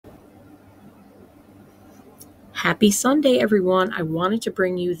Happy Sunday, everyone. I wanted to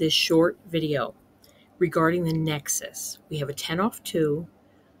bring you this short video regarding the Nexxus. We have a 10 off 2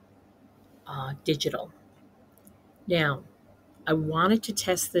 digital. Now, I wanted to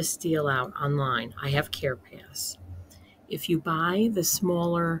test this deal out online. I have CarePass. If you buy the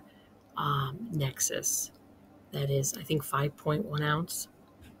smaller Nexxus, that is, I think 5.1 ounce,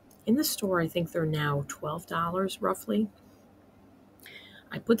 in the store, I think they're now $12 roughly.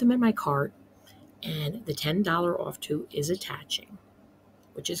 I put them in my cart, and the $10 off 2 is attaching,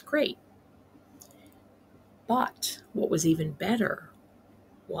 which is great. But what was even better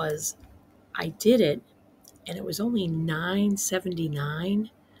was I did it, and it was only $9.79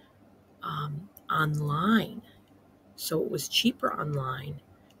 online. So it was cheaper online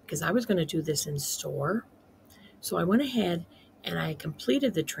because I was going to do this in store. So I went ahead and I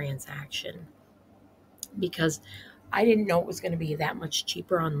completed the transaction because I didn't know it was going to be that much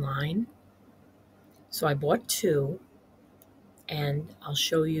cheaper online. So I bought 2, and I'll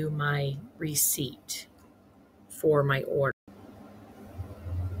show you my receipt for my order.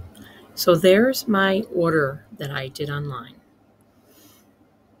 So there's my order that I did online.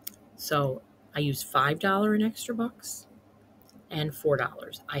 So I used $5 in extra bucks and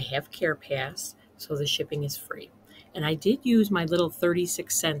 $4. I have CarePass, so the shipping is free. And I did use my little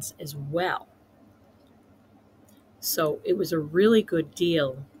 36 cents as well. So it was a really good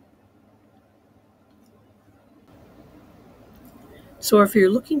deal. So if you're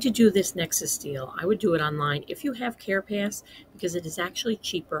looking to do this Nexxus deal, I would do it online if you have CarePass because it is actually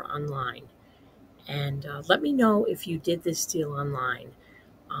cheaper online. And let me know if you did this deal online.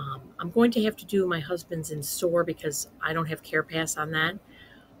 I'm going to have to do my husband's in store because I don't have CarePass on that.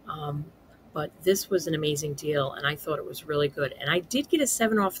 But this was an amazing deal, and I thought it was really good. And I did get a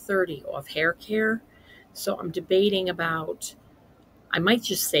 7 off 30 off hair care. So I'm debating about, I might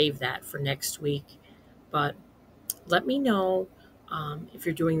just save that for next week. But let me know if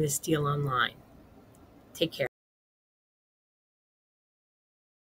you're doing this deal online. Take care.